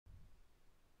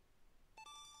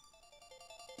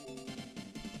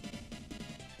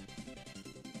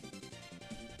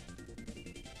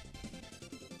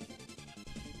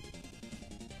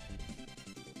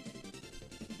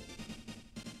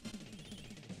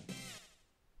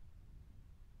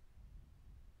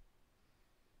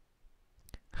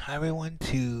Hi everyone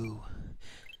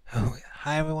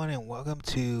hi everyone and welcome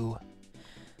to,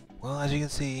 well, as you can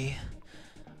see,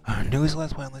 our newest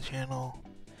Let's Play on the channel,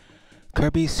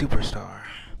 Kirby Super Star.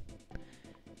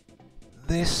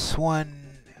 This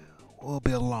one will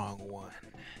be a long one,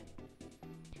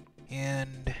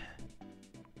 and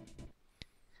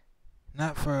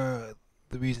not for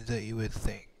the reasons that you would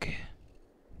think.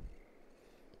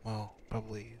 Well,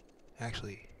 probably,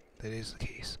 actually, that is the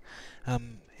case.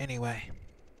 Anyway.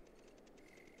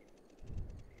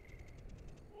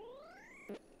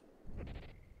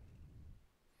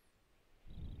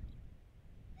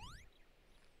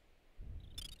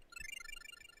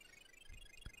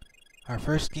 Our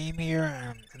first game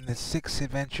here in the 6th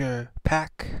adventure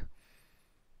pack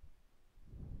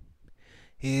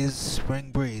is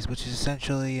Spring Breeze, which is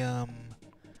essentially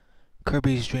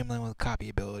Kirby's Dream Land with copy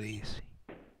abilities.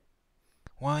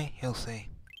 Why? He'll see.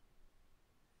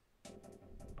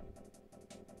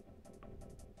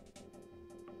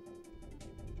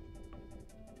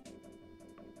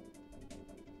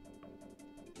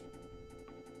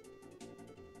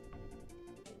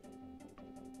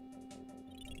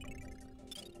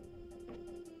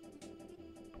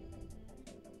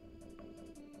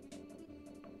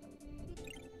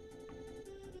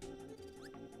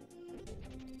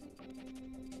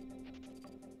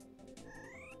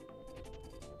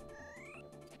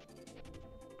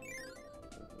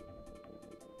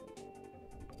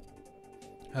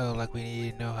 Oh, like we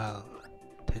need to know how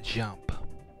to jump.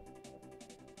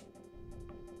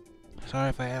 Sorry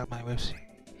if I add my riffs,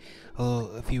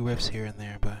 a few riffs here and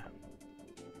there, but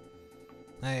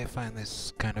I find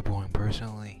this kind of boring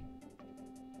personally.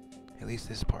 At least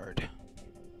this part.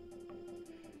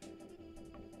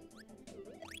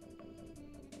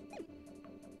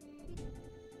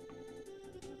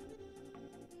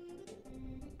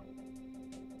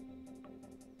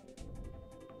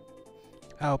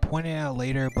 I'll point it out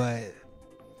later, but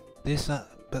this, the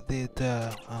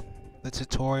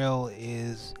tutorial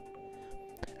is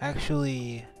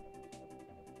actually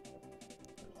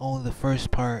only the first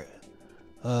part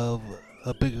of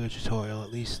a bigger tutorial,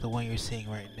 at least the one you're seeing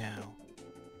right now.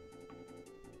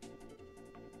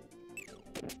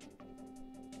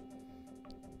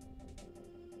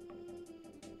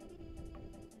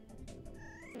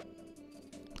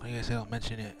 I guess I don't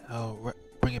mention it. I'll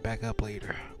bring it back up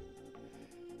later.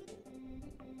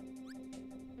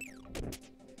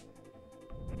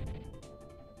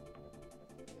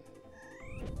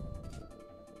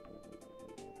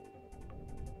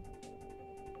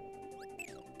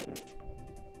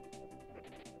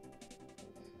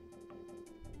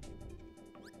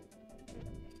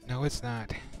 No, it's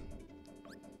not.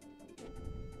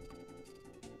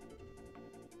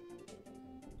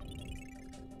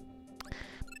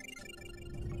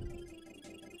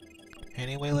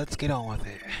 Anyway, let's get on with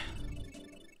it.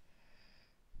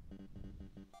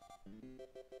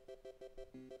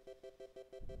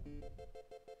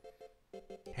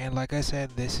 And like I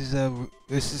said, this is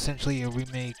essentially a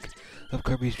remake of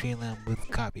Kirby's Dream Land with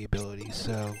copy abilities.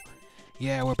 So,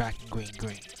 yeah, we're back in Green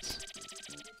Greens.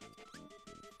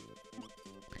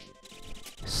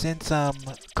 Since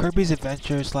Kirby's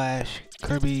Adventure /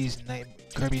 Kirby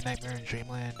Nightmare in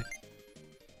Dreamland,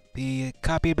 the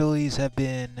copy abilities have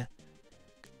been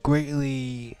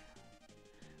greatly,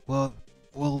 well,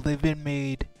 they've been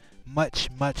made much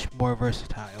more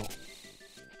versatile,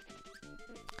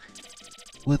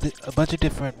 with a bunch of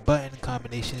different button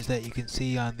combinations that you can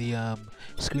see on the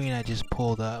screen I just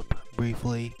pulled up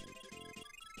briefly.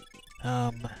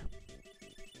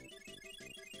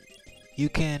 You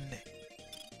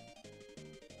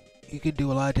can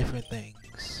do a lot of different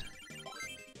things,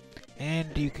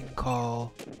 and you can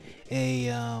call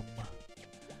a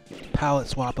palette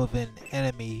swap of an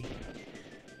enemy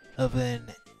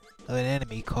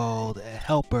called a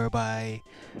helper by,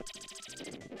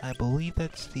 I believe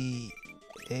that's the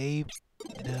A.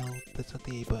 No, that's not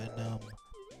the A button.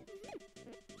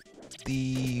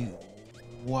 The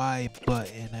Y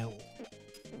button.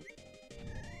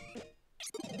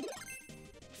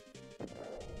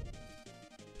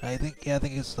 I think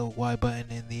it's the Y button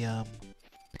in the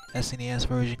SNES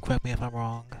version. Correct me if I'm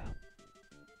wrong.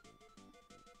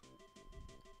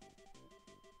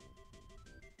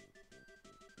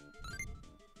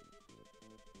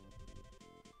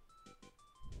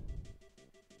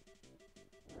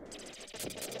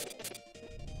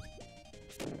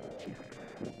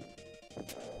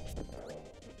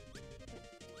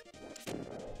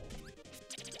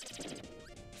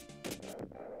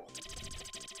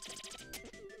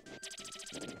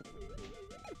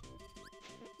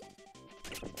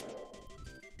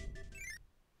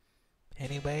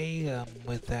 Anyway,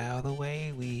 with that out of the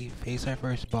way, we face our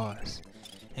first boss.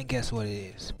 And guess what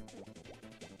it is?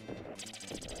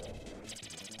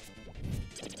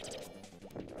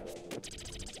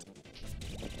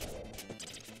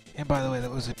 And by the way, that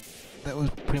was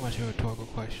pretty much a rhetorical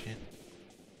question.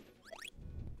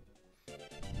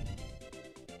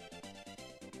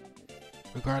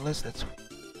 Regardless,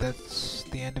 that's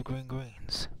the end of Green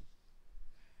Greens.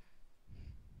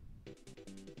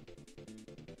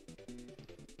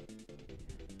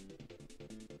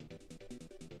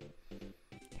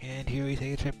 And here we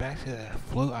take a trip back to the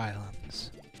Float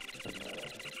Islands.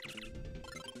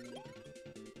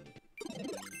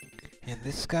 And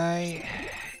this guy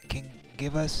can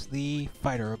give us the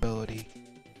fighter ability,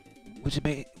 which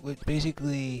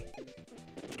basically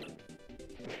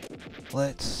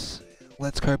lets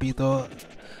Kirby throw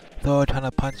a ton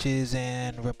of punches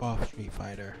and rip off Street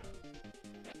Fighter.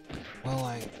 Well,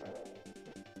 like,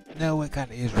 no, it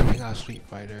kind of is ripping off Street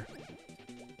Fighter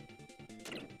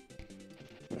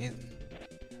in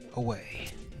a way.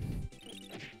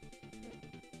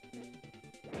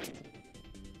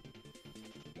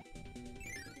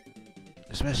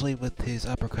 Especially with his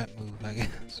uppercut move, I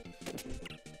guess.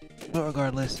 But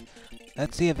regardless,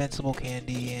 that's the invincible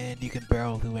candy, and you can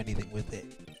barrel through anything with it.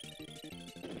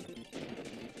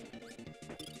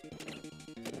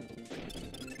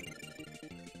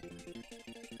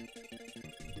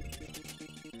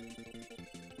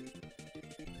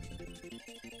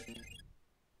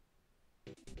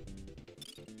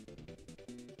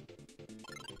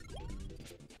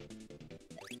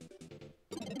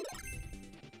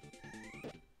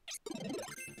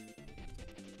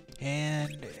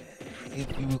 And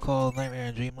if you recall Nightmare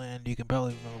in Dreamland, you can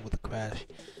probably remember what the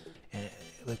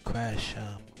crash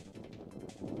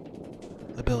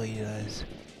ability does.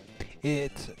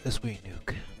 It's a screen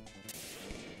nuke.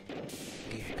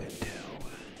 You could tell.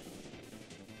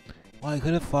 Well, I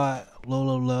could have fought low,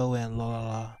 low, low, and la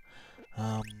la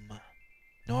la.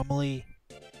 Normally,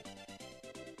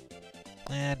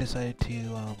 and I decided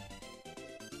to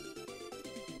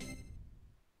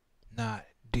not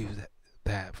do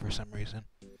that for some reason.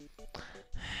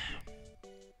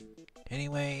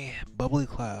 Anyway, bubbly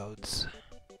clouds.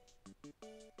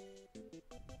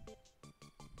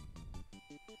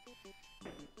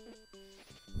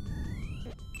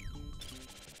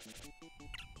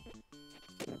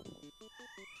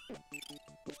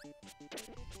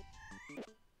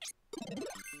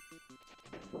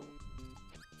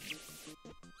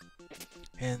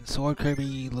 And Sword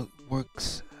Kirby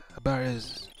works about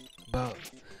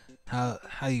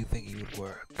how you think he would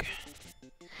work.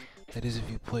 That is, if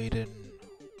you played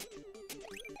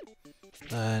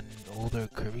an older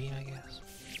Kirby, I guess.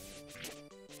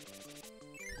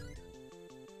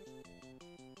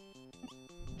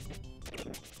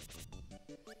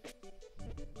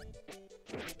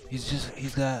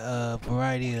 He's got a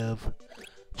variety of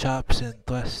chops and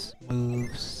thrust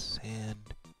moves, and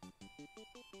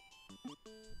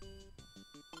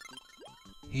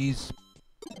he's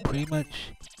pretty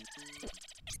much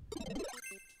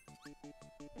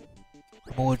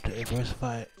more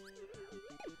diversified.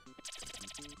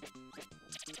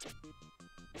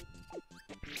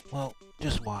 Well,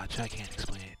 just watch, I can't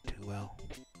explain it too well.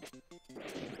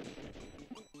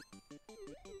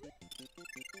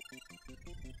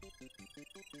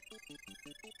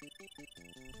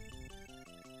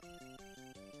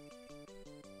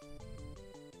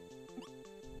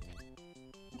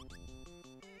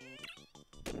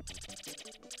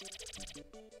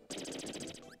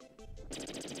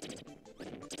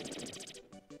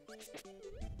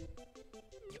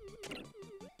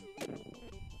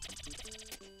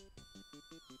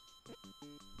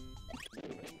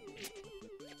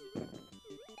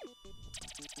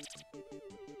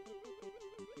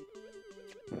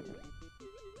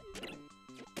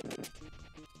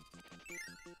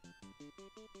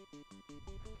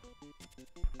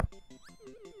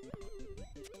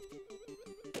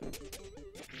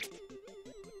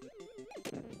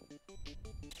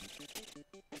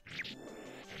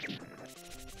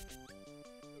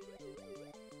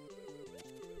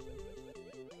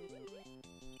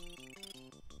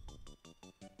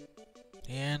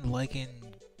 And like in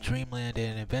Dreamland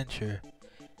and Adventure,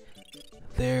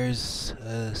 there's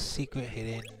a secret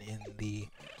hidden in the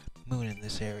moon in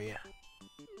this area.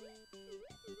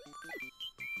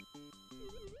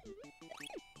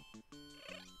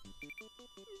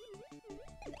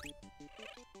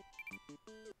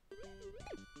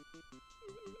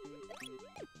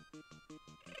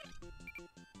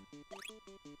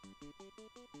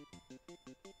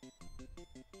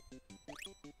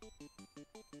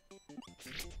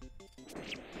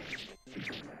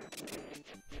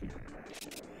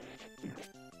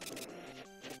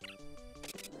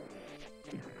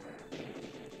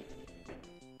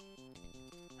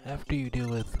 after you deal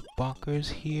with Bonkers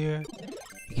here,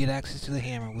 you get access to the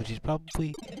hammer, which is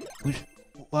probably,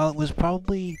 while it was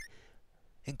probably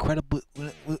incredibly,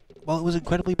 while it was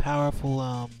incredibly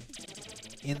powerful,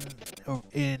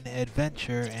 in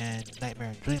Adventure and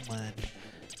Nightmare in Dreamland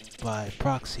by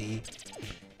proxy,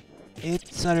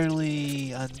 it's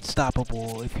utterly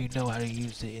unstoppable if you know how to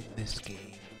use it in this game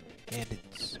and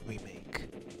its remake.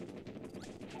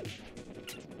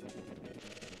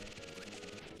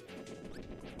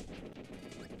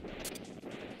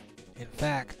 In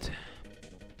fact,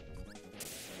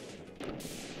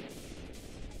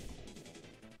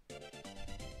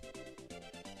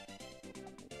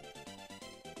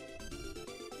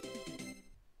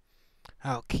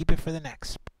 I'll keep it for the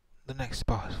next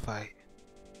boss fight.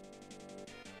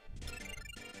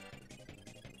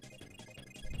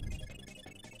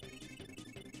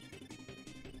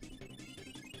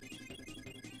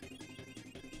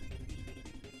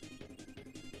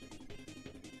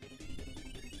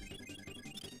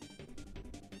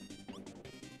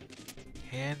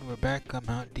 And we're back on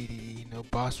Mount DDD. No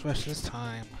boss rush this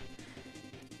time.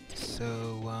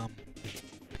 So,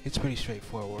 it's pretty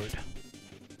straightforward.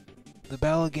 The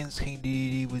battle against King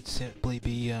DDD would simply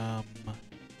be,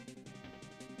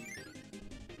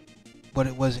 what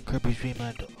it was in Kirby's Dream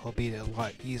Land, albeit a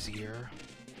lot easier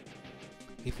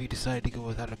if you decide to go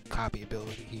without a copy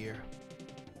ability here.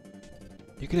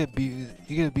 You could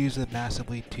abuse it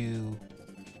massively to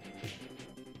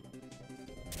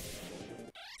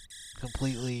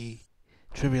completely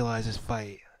trivialize this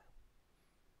fight.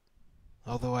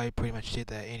 Although I pretty much did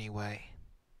that anyway.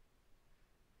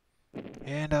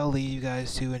 And I'll leave you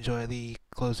guys to enjoy the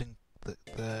closing,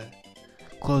 the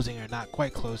closing or not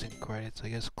quite closing credits, I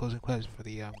guess closing credits for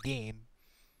the game.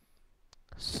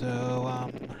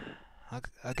 So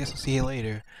I guess I'll see you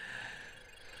later.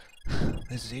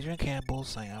 This is Adrian Campbell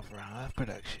signing off for High Life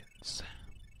Productions,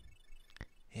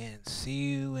 and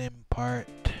see you in part